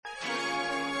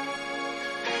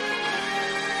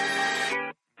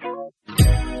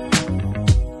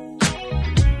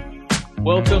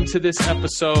Welcome to this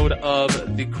episode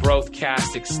of the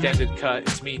Growthcast Extended Cut.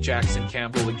 It's me, Jackson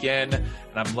Campbell, again, and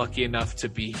I'm lucky enough to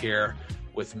be here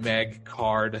with Meg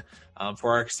Card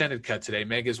for our extended cut today.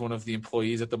 Meg is one of the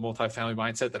employees at the Multifamily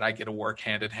Mindset that I get to work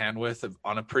hand in hand with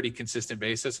on a pretty consistent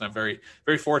basis, and I'm very,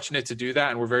 very fortunate to do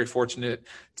that, and we're very fortunate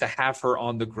to have her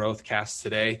on the Growthcast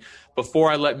today.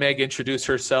 Before I let Meg introduce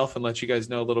herself and let you guys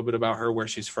know a little bit about her, where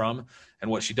she's from,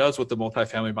 and what she does with the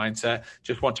Multifamily Mindset,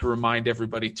 just want to remind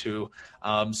everybody to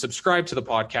subscribe to the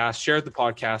podcast, share the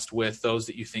podcast with those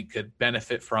that you think could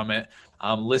benefit from it.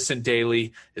 Listen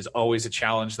daily is always a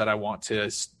challenge that I want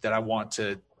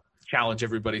to challenge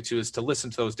everybody to, is to listen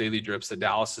to those daily drips that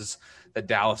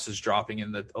Dallas is dropping,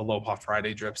 in the Aloha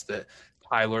Friday drips that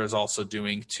Tyler is also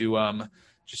doing. To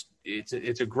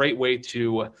it's a great way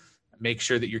to make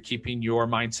sure that you're keeping your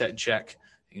mindset in check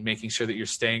and making sure that you're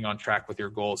staying on track with your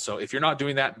goals. So if you're not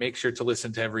doing that, make sure to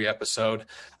listen to every episode.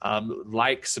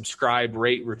 Like, subscribe,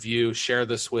 rate, review, share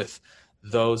this with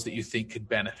those that you think could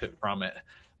benefit from it.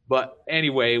 But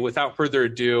anyway, without further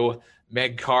ado,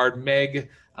 Meg Card. Meg,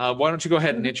 why don't you go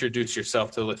ahead and introduce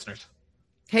yourself to the listeners?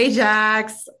 Hey,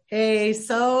 Jax. Hey,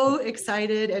 so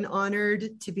excited and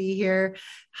honored to be here.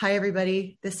 Hi,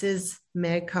 everybody. This is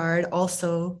Meg Card,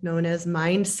 also known as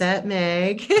Mindset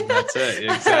Meg. That's it.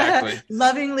 Exactly.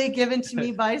 Lovingly given to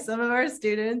me by some of our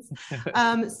students.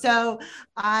 So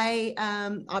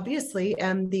I obviously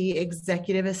am the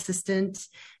executive assistant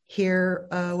here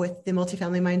with the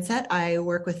Multifamily Mindset. I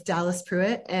work with Dallas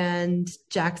Pruitt and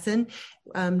Jackson,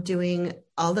 doing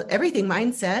everything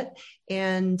mindset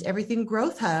and everything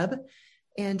Growth Hub.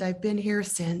 And I've been here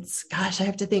since, I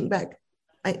have to think back,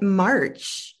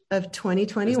 March of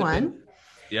 2021.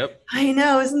 Yep. I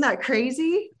know. Isn't that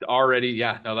crazy? Already.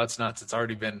 Yeah, no, that's nuts. It's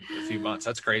already been a few months.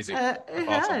 That's crazy. It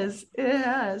has.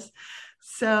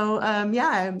 So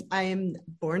I'm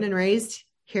born and raised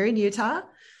here in Utah.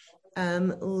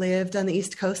 Lived on the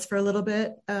East Coast for a little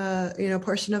bit,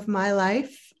 portion of my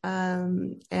life.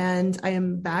 And I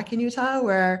am back in Utah,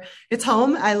 where it's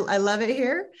home. I love it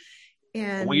here.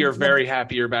 And we are very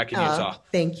happy you're back in Utah.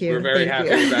 Thank you. We're very happy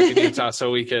you're back in Utah, so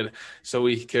we could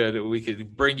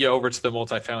bring you over to the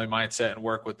Multifamily Mindset and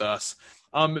work with us.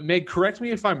 Meg, correct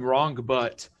me if I'm wrong,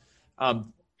 but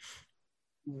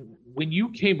when you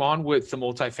came on with the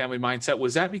Multifamily Mindset,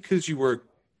 was that because you were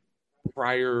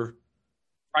prior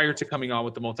to coming on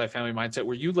with the Multifamily Mindset,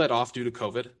 were you let off due to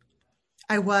COVID?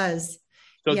 I was.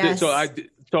 So, yes.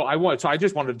 I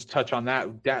just wanted to touch on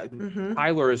that.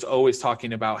 Tyler is always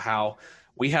talking about how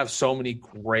we have so many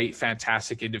great,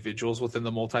 fantastic individuals within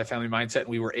the Multifamily Mindset, and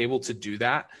we were able to do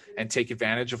that and take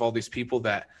advantage of all these people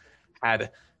that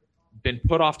had been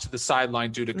put off to the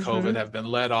sideline due to COVID, have been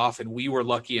let off. And we were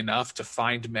lucky enough to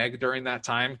find Meg during that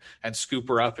time and scoop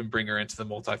her up and bring her into the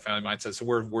Multifamily Mindset. So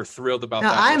we're thrilled about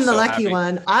that. I'm the lucky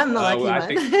one. I'm the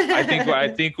lucky one. I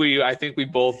think we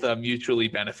both mutually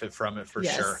benefit from it for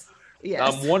sure.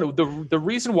 Yes. One of the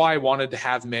reason why I wanted to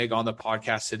have Meg on the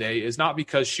podcast today is not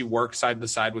because she works side by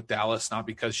side with Dallas, not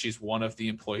because she's one of the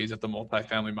employees at the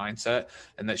Multifamily Mindset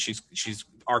and that she's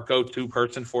our go-to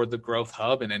person for the Growth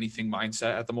Hub and anything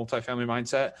mindset at the Multifamily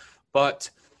Mindset, but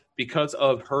because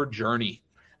of her journey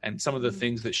and some of the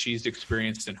things that she's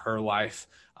experienced in her life.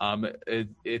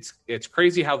 It's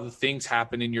crazy how the things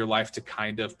happen in your life to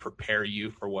kind of prepare you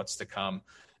for what's to come.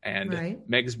 And right.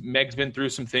 Meg's been through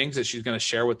some things that she's going to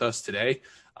share with us today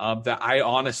that I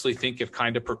honestly think have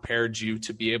kind of prepared you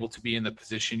to be able to be in the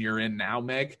position you're in now,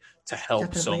 Meg, to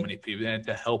help so many people and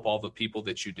to help all the people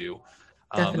that you do.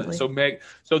 So Meg,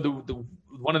 the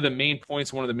one of the main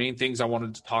points, one of the main things I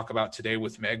wanted to talk about today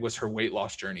with Meg was her weight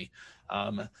loss journey.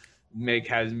 Meg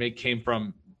has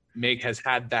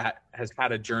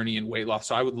had a journey in weight loss.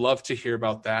 So I would love to hear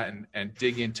about that and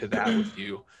dig into that with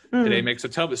you today, Meg. So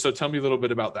tell me a little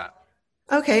bit about that.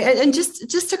 Okay. And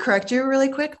just to correct you really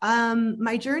quick,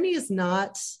 my journey is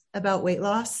not about weight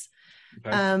loss.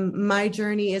 Okay. My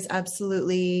journey is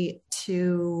absolutely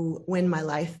to win my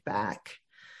life back.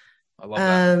 I love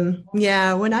that.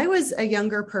 Yeah. When I was a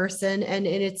younger person, and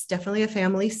it's definitely a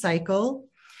family cycle.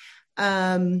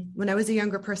 When I was a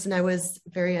younger person, I was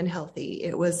very unhealthy.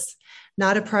 It was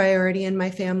not a priority in my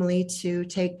family to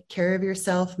take care of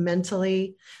yourself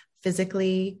mentally,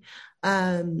 physically.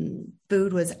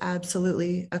 Food was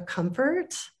absolutely a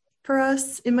comfort for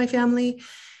us in my family.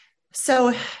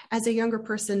 So as a younger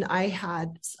person, I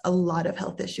had a lot of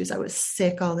health issues. I was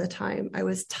sick all the time. I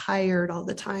was tired all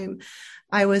the time.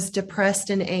 I was depressed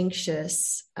and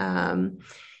anxious. And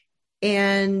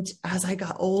as I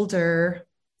got older,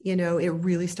 it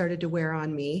really started to wear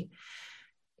on me.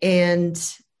 And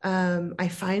I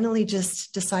finally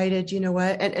just decided, you know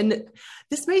what, and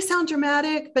this may sound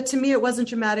dramatic, but to me, it wasn't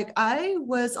dramatic. I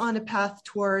was on a path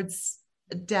towards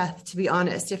death, to be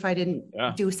honest, if I didn't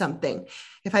do something.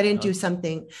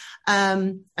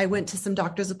 I went to some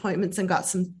doctor's appointments and got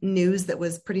some news that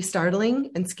was pretty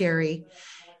startling and scary.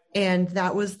 And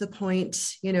that was the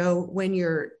point, you know, when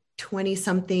you're 20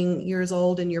 something years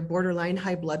old and you're borderline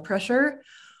high blood pressure.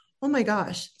 Oh my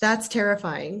gosh, that's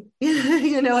terrifying.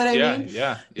 You know what I mean?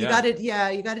 Yeah. You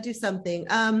gotta do something.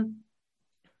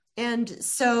 And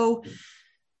so,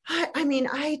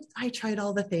 I tried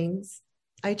all the things.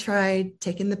 I tried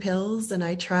taking the pills, and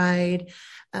I tried,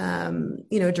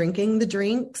 drinking the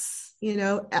drinks. You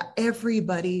know,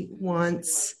 everybody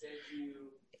wants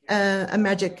a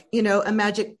magic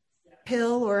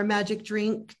pill or a magic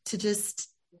drink to just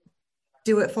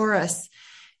do it for us.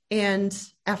 And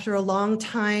after a long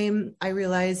time, I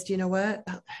realized, you know what,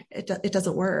 it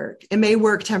doesn't work. It may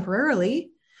work temporarily,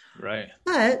 right?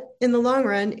 But in the long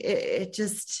run, it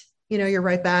just, you know, you're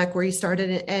right back where you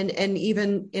started, and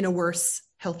even in a worse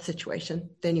health situation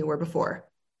than you were before.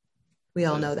 We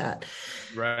all know that.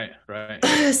 Right.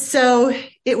 So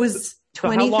it was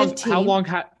 2015. How long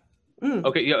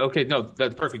Okay. Yeah. Okay. No,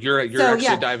 that's perfect. You're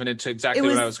actually diving into exactly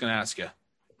what I was going to ask you.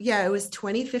 Yeah. It was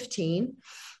 2015.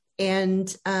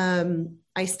 And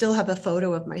I still have a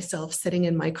photo of myself sitting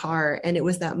in my car. And it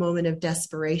was that moment of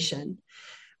desperation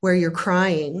where you're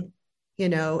crying, you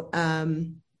know,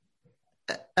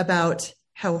 about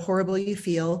how horrible you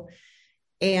feel.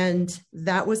 And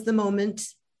that was the moment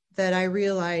that I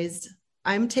realized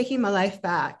I'm taking my life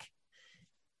back.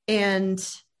 And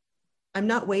I'm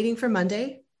not waiting for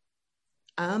Monday.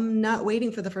 I'm not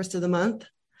waiting for the first of the month.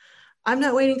 I'm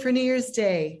not waiting for New Year's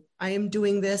Day. I am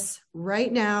doing this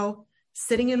right now,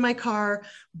 sitting in my car,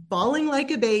 bawling like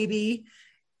a baby.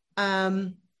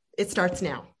 It starts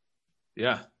now.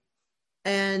 Yeah.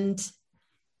 And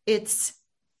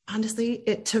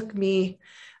it took me,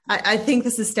 I think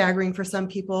this is staggering for some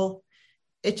people.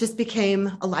 It just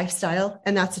became a lifestyle,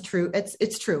 and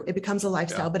it's true. It becomes a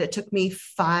lifestyle, but it took me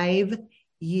 5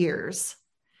 years.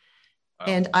 Wow.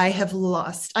 And I have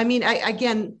lost, I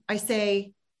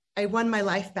won my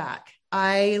life back.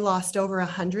 I lost over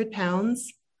 100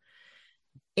 pounds.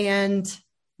 And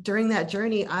during that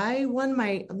journey, I won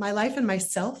my life and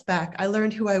myself back. I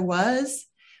learned who I was,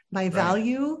 my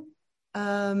value.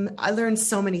 I learned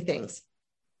so many things.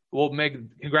 Well, Meg,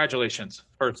 congratulations.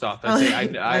 First off,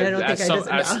 as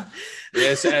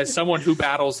someone who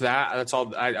battles that, that's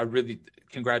all. I really,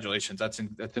 congratulations. That's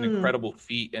an incredible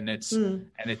feat, and it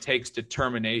takes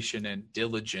determination and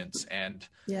diligence and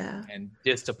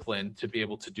discipline to be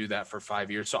able to do that for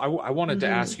 5 years. So I wanted to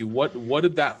ask you, what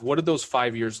did those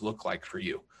 5 years look like for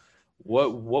you?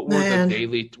 What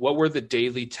were the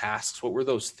daily tasks? What were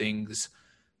those things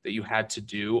that you had to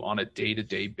do on a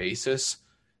day-to-day basis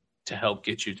to help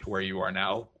get you to where you are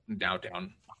now down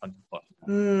 100 plus?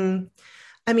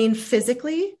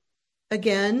 Physically,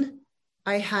 again,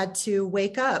 I had to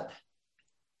wake up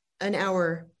an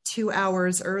hour, 2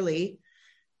 hours early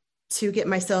to get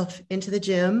myself into the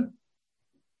gym,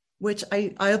 which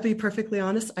I'll be perfectly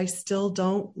honest, I still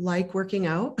don't like working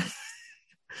out.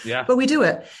 Yeah. But we do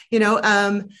it,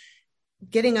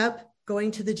 getting up, going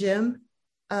to the gym.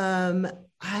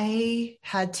 I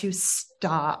had to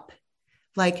stop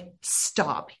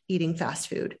eating fast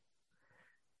food.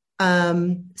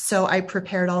 So I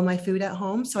prepared all my food at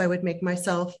home. So I would make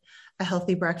myself a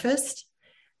healthy breakfast,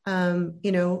 go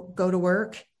to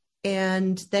work.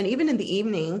 And then even in the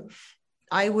evening,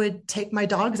 I would take my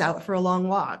dogs out for a long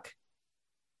walk.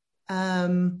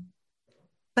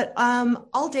 But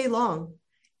all day long,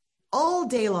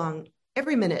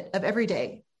 every minute of every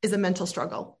day is a mental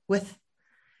struggle with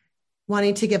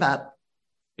wanting to give up.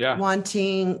 Yeah.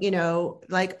 Wanting,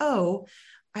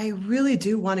 I really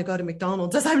do want to go to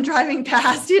McDonald's as I'm driving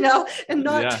past, and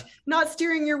not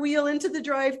steering your wheel into the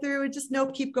drive-through, and just,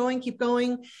 nope, keep going,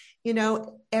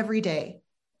 every day.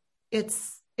 It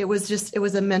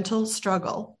was a mental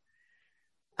struggle.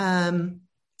 In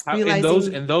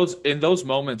those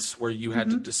moments where you had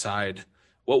to decide,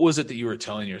 what was it that you were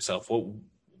telling yourself? What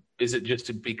is it,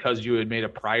 just because you had made a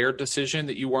prior decision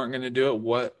that you weren't going to do it?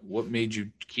 What made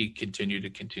you continue to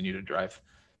drive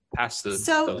past those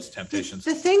temptations?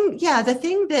 The thing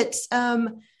that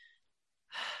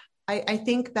I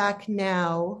think back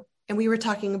now, and we were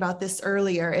talking about this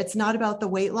earlier, it's not about the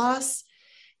weight loss,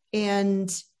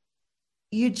 and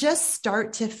you just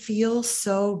start to feel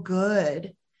so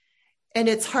good. And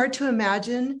it's hard to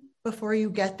imagine before you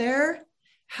get there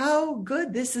how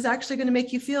good this is actually going to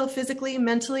make you feel physically,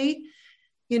 mentally.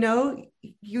 You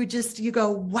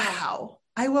go, wow,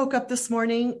 I woke up this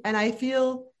morning and I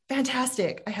feel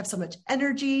fantastic. I have so much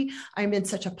energy. I'm in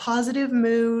such a positive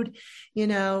mood, you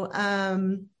know,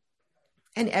 and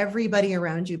everybody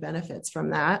around you benefits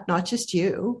from that, not just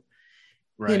you.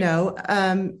 Right. You know,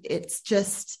 it's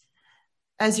just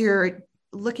as you're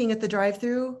looking at the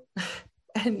drive-through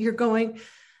and you're going,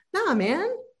 nah, man,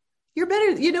 you're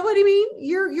better. You know what I mean?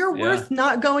 You're worth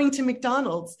not going to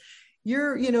McDonald's.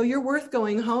 You're worth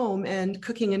going home and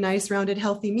cooking a nice, rounded,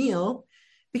 healthy meal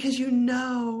because you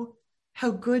know how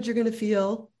good you're going to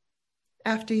feel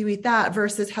after you eat that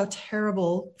versus how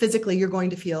terrible physically you're going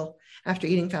to feel after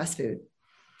eating fast food.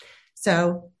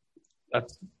 So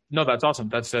that's awesome.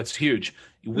 That's huge.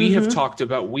 We have talked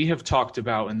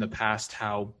about in the past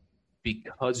how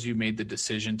because you made the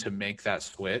decision to make that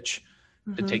switch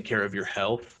to take care of your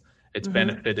health, it's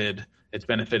benefited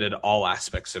all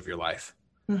aspects of your life.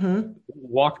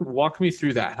 Walk me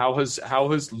through that. How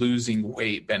has losing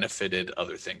weight benefited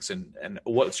other things, and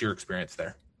what's your experience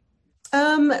there?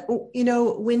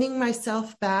 Winning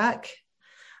myself back.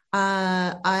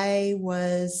 I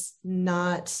was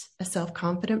not a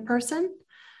self-confident person.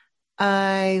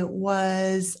 I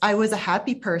was a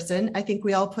happy person. I think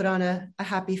we all put on a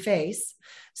happy face.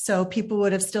 So people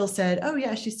would have still said, oh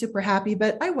yeah, she's super happy,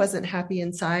 but I wasn't happy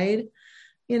inside.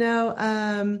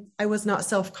 I was not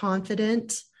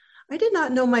self-confident. I did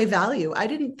not know my value. I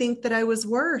didn't think that I was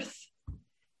worth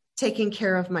taking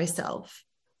care of myself.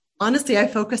 Honestly, I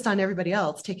focused on everybody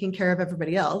else, taking care of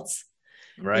everybody else.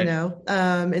 Right.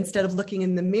 Instead of looking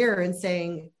in the mirror and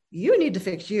saying, you need to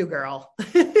fix you, girl.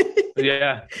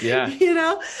 Yeah.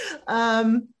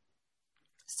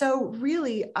 So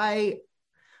really, I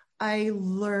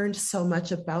learned so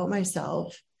much about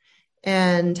myself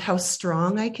and how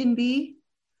strong I can be,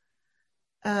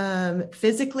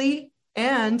 physically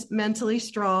and mentally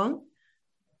strong,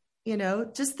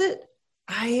 just that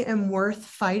I am worth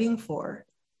fighting for.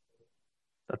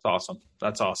 That's awesome.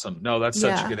 No, that's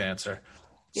such a good answer.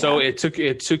 So it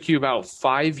took you about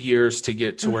 5 years to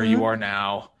get to where you are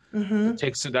now. That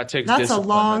takes That's discipline. a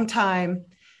long time.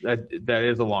 That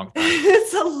is a long time.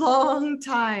 It's a long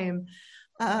time.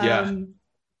 I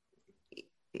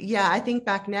think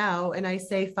back now and I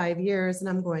say 5 years and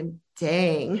I'm going,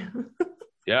 dang.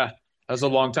 Yeah. That's a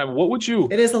long time. What would you?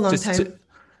 It is a long time.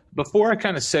 Before I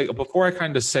kind of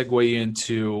segue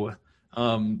into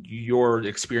your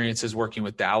experiences working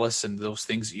with Dallas and those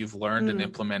things that you've learned and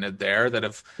implemented there that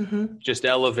have just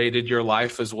elevated your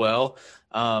life as well.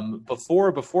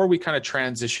 Before we kind of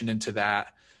transition into that,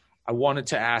 I wanted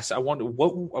to ask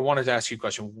you a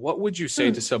question. What would you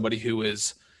say to somebody who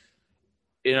is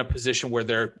in a position where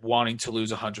they're wanting to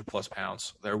lose 100+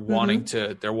 pounds? They're wanting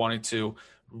to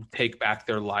take back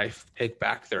their life, take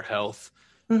back their health.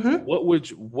 What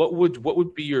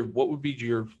would be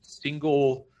your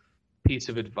single piece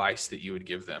of advice that you would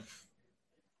give them?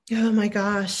 Oh my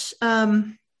gosh.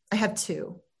 I have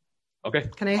two. Okay.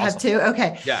 Can I have two?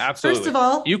 Okay. Yeah, absolutely. First of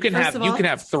all, you can have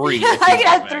three. I can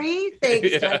have three.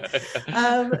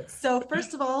 Thanks. So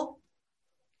first of all,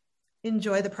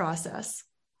 enjoy the process.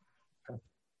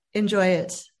 Enjoy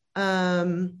it.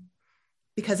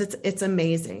 Because it's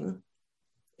amazing.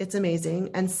 It's amazing.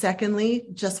 And secondly,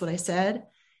 just what I said,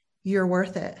 you're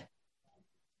worth it.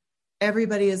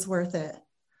 Everybody is worth it.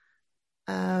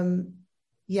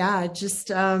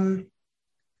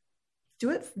 Do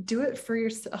it for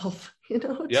yourself,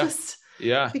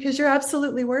 because you're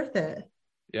absolutely worth it.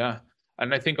 Yeah.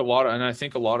 And I think a lot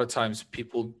of times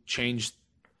people change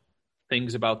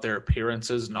things about their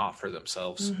appearances, not for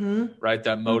themselves, right?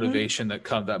 That motivation that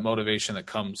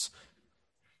comes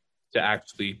to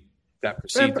actually that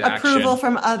perceived approval action.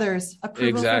 from others,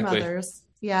 from others.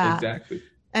 Yeah. Exactly.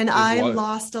 And I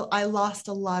lost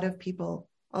a lot of people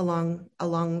along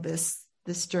this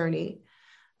journey.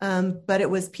 But it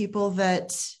was people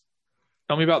that.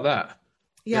 Tell me about that.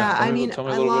 Yeah. I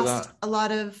lost a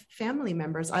lot of family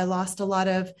members. I lost a lot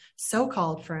of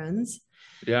so-called friends.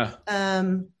 Yeah.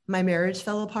 My marriage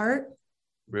fell apart.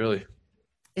 Really?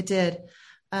 It did.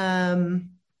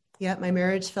 My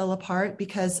marriage fell apart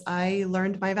because I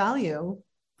learned my value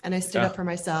and I stood up for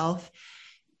myself.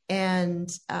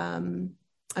 And I'm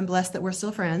blessed that we're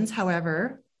still friends.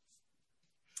 However,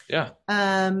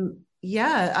 I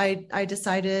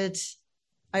decided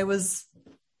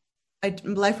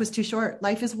life was too short.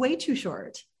 Life is way too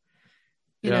short,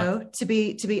 to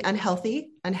be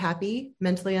unhealthy, unhappy,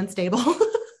 mentally unstable.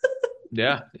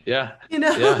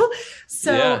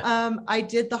 So I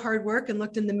did the hard work and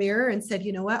looked in the mirror and said,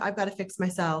 you know what, I've got to fix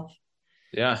myself.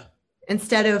 Yeah.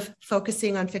 Instead of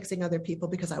focusing on fixing other people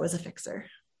because I was a fixer.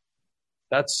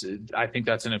 I think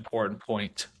that's an important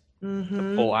point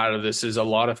Mm-hmm. pull out of this is a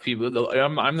lot of people.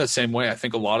 I'm the same way. I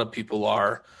think a lot of people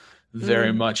are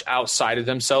very much outside of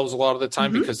themselves a lot of the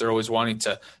time because they're always wanting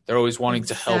to help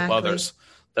Exactly. others,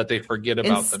 that they forget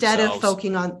about Instead of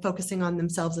themselves. focusing on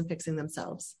themselves and fixing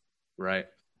themselves. Right.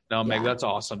 No, Meg, Yeah. that's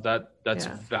awesome. That's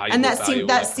Yeah. valuable, And valuable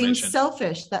that seems information.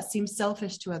 selfish. That seems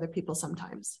selfish to other people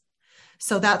sometimes.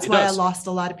 So that's It why I does. lost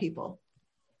a lot of people.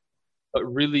 But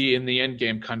really, in the end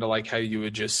game, kind of like how you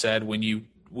had just said, when you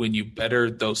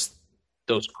better those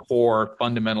core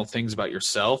fundamental things about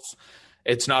yourself,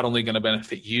 it's not only going to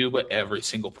benefit you, but every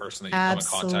single person that you come in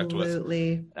contact with,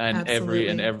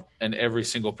 and every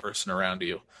single person around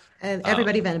you, and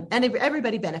everybody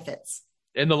benefits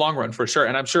in the long run, for sure.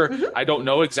 And I'm sure, I don't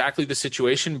know exactly the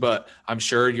situation, but I'm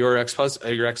sure your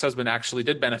ex-husband actually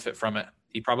did benefit from it.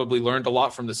 He probably learned a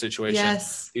lot from the situation.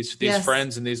 Yes. These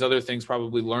friends and these other things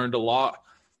probably learned a lot.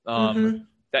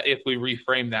 That if we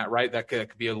reframe that, right, that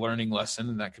could be a learning lesson,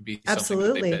 and that could be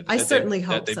absolutely. Something I certainly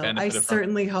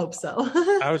hope so.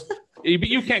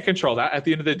 You can't control that. At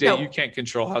the end of the day, No. You can't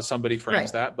control how somebody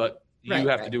frames that, but you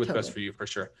have to do what's best for you, for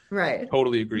sure. Right.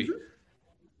 Totally agree.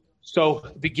 So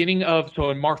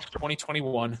in March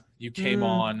 2021, you came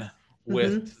on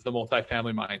with the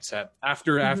multifamily mindset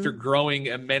after growing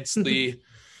immensely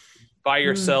by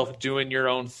yourself, doing your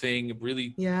own thing,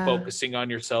 really focusing on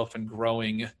yourself and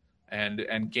growing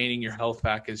and gaining your health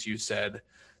back, as you said.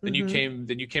 Then you came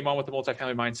on with the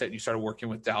multifamily mindset, and you started working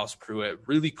with Dallas Pruitt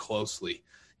really closely.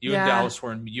 You and Dallas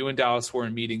were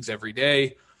in meetings every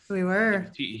day. We were.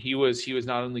 He was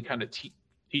not only kind of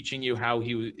teaching you how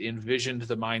he envisioned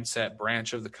the mindset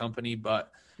branch of the company,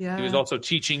 but he was also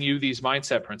teaching you these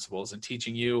mindset principles and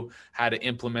teaching you how to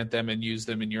implement them and use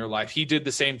them in your life. He did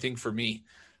the same thing for me.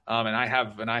 And I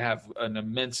have an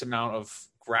immense amount of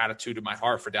gratitude in my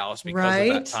heart for Dallas because of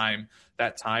that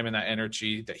time and that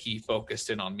energy that he focused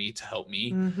in on me to help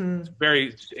me.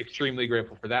 Very extremely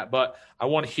grateful for that. But I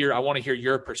want to hear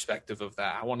your perspective of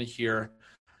that. I want to hear,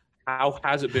 how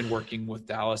has it been working with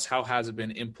Dallas? How has it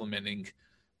been implementing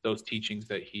those teachings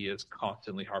that he is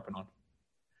constantly harping on?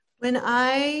 When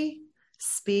I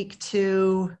speak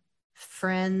to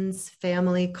friends,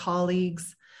 family,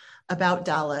 colleagues about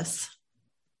Dallas,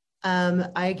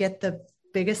 I get the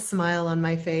biggest smile on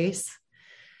my face.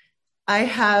 I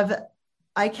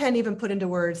can't even put into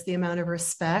words the amount of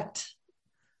respect,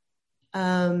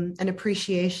 and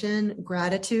appreciation,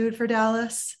 gratitude for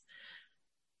Dallas.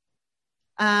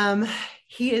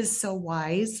 He is so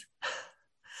wise.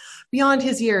 Beyond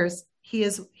his years, he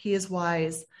is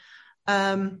wise.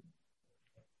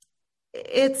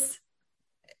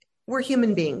 We're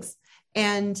human beings,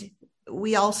 and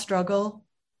we all struggle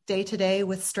day to day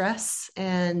with stress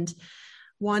and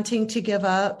wanting to give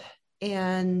up.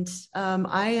 And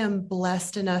I am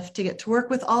blessed enough to get to work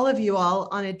with all of you all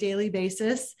on a daily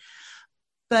basis.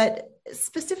 But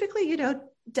specifically,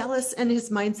 Dallas and his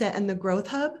mindset and the Growth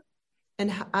Hub,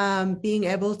 and being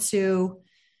able to,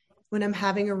 when I'm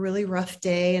having a really rough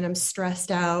day and I'm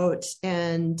stressed out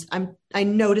and I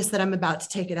notice that I'm about to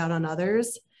take it out on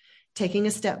others, taking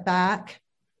a step back,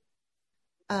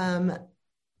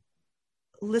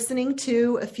 listening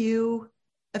to a few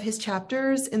of his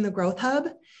chapters in the Growth Hub,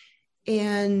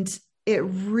 and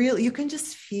you can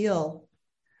just feel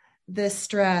the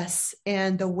stress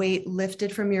and the weight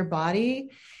lifted from your body,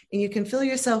 and you can feel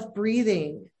yourself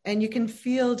breathing, and you can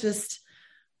feel just,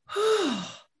 so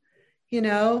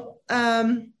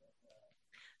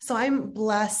I'm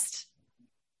blessed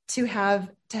to have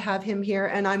him here,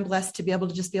 and I'm blessed to be able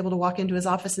to walk into his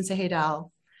office and say, "Hey,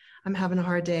 Dal, I'm having a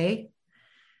hard day."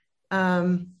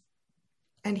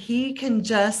 And he can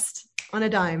just, on a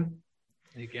dime,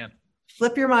 He can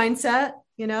flip your mindset,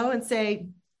 and say,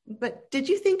 "But did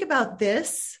you think about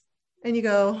this?" And you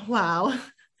go, "Wow,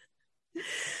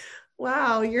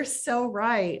 wow, you're so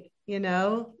right."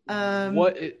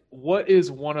 What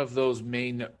is one of those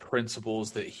main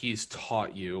principles that he's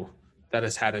taught you that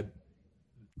has had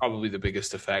probably the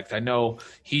biggest effect? I know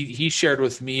he shared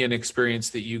with me an experience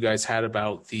that you guys had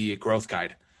about the growth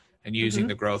guide and using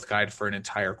the growth guide for an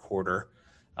entire quarter.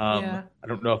 I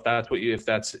don't know if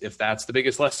that's the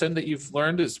biggest lesson that you've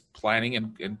learned, is planning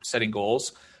and setting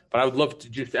goals. But I would love to,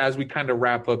 just as we kind of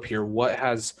wrap up here, what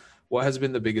has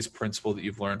been the biggest principle that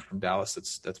you've learned from Dallas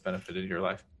that's benefited your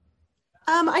life?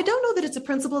 I don't know that it's a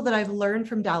principle that I've learned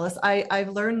from Dallas. I've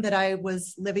learned that I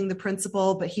was living the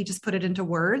principle, but he just put it into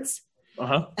words.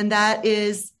 And that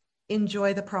is,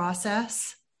 enjoy the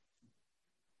process.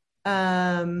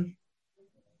 Because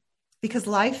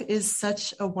life is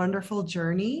such a wonderful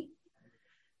journey.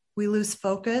 We lose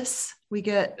focus. We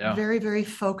get very, very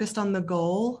focused on the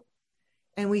goal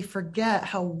and we forget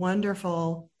how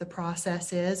wonderful the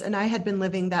process is. And I had been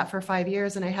living that for 5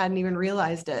 years and I hadn't even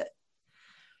realized it.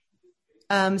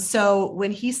 So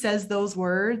when he says those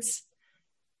words,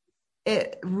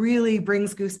 it really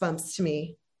brings goosebumps to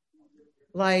me.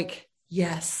 Like,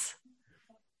 yes,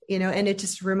 and it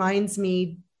just reminds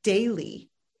me daily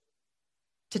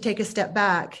to take a step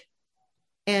back.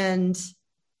 And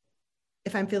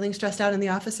if I'm feeling stressed out in the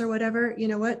office or whatever, you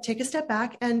know what, take a step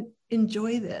back and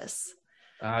enjoy this.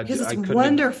 Because it's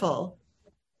wonderful.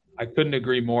 I couldn't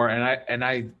agree more. And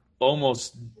I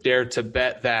almost dare to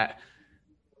bet that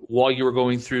while you were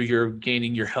going through your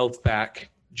gaining your health back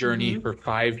journey for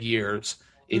 5 years,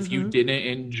 if you didn't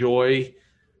enjoy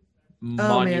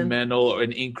monumental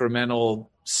and incremental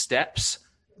steps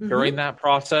during that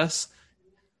process,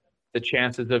 the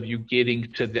chances of you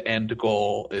getting to the end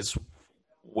goal is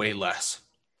way less.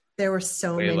 There were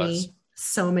so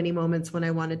many moments when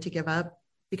I wanted to give up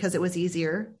because it was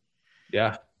easier.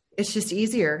 Yeah. It's just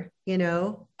easier,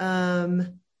 But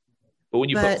when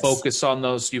you put focus on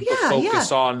those,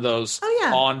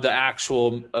 on the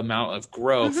actual amount of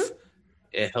growth,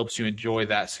 it helps you enjoy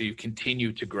that. So you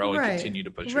continue to grow and continue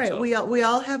to push yourself. We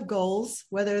all have goals,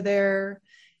 whether they're,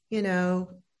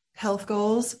 health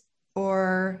goals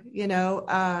or,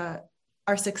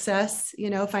 our success,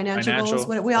 financial goals.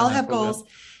 We all have goals,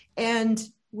 and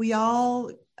we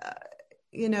all,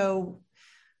 don't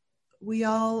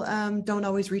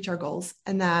always reach our goals,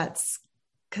 and that's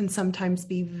can sometimes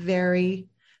be very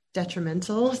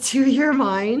detrimental to your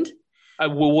mind.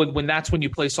 When you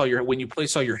place all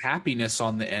your happiness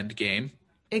on the end game,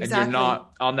 and you're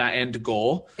not on that end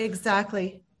goal,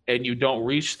 and you don't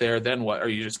reach there, then what? Are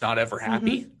you just not ever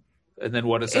happy? And then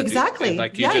what does that do?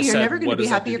 Like you're never going to be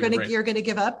happy. You're going to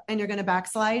give up and you're going to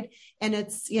backslide, and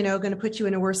it's going to put you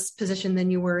in a worse position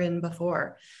than you were in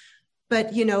before.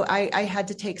 But I had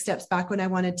to take steps back when I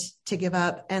wanted to give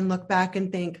up and look back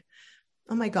and think,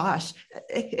 oh my gosh.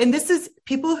 And this is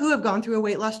people who have gone through a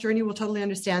weight loss journey will totally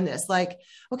understand this. Like,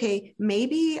 okay,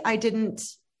 maybe I didn't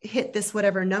hit this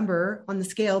whatever number on the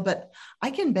scale, but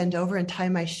I can bend over and tie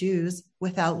my shoes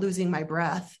without losing my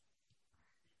breath.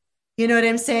 You know what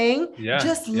I'm saying? Yeah.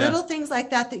 Just little things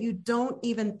like that you don't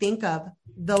even think of.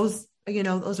 Those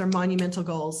are monumental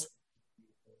goals.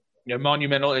 Yeah,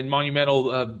 monumental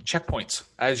checkpoints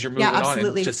as you're moving on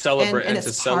and to celebrate and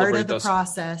to celebrate part of the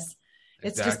process.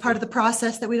 It's just part of the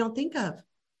process that we don't think of.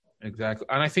 Exactly.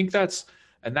 And I think that's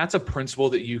a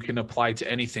principle that you can apply to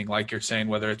anything, like you're saying,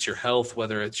 whether it's your health,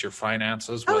 whether it's your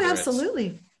finances,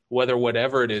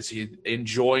 whatever it is,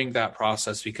 enjoying that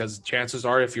process, because chances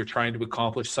are if you're trying to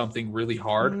accomplish something really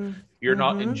hard, you're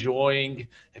not enjoying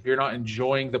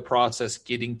the process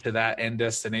getting to that end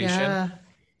destination,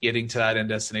 getting to that end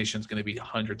destination is going to be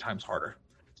 100 times harder.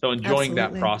 So enjoying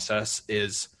that process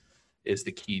is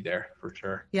the key there for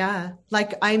sure. Yeah.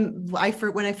 Like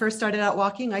when I first started out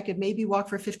walking, I could maybe walk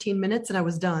for 15 minutes and I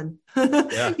was done.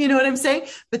 You know what I'm saying?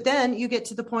 But then you get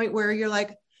to the point where you're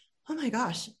like, oh my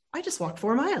gosh, I just walked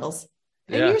 4 miles.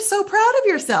 And you're so proud of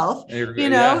yourself.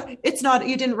 It's not,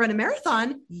 you didn't run a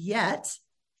marathon yet.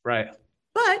 Right.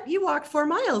 But you walked 4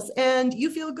 miles and you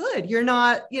feel good. You're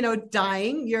not,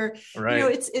 dying. You're,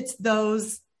 it's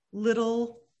those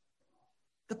little,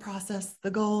 the process,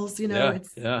 the goals, and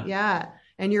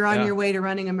you're on your way to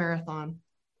running a marathon.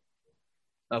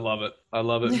 I love it.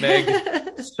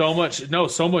 Meg, so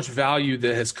much value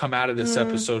that has come out of this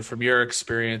episode from your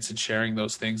experience and sharing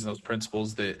those things and those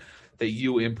principles that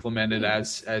you implemented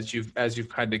as you've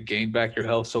kind of gained back your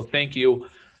health. So thank you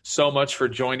so much for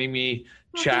joining me,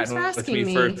 chatting with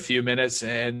me for a few minutes.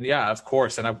 And of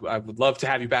course. And I would love to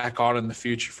have you back on in the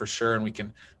future for sure. And we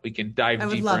can dive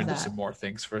deeper into some more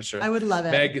things for sure. I would love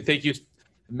it. Meg, thank you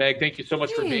so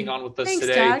much for being on with us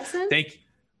today. Jackson.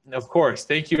 Of course.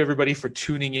 Thank you everybody for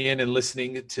tuning in and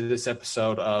listening to this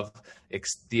episode of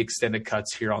the Extended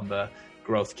Cuts here on the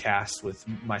Growthcast with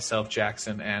myself,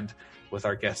 Jackson, and with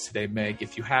our guest today, Meg.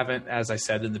 If you haven't, as I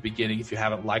said in the beginning, if you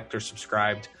haven't liked or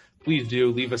subscribed, please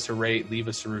do leave us a rate, leave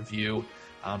us a review,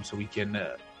 so we can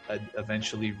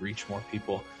eventually reach more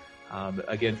people.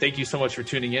 Again, thank you so much for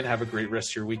tuning in. Have a great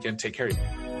rest of your weekend. Take care.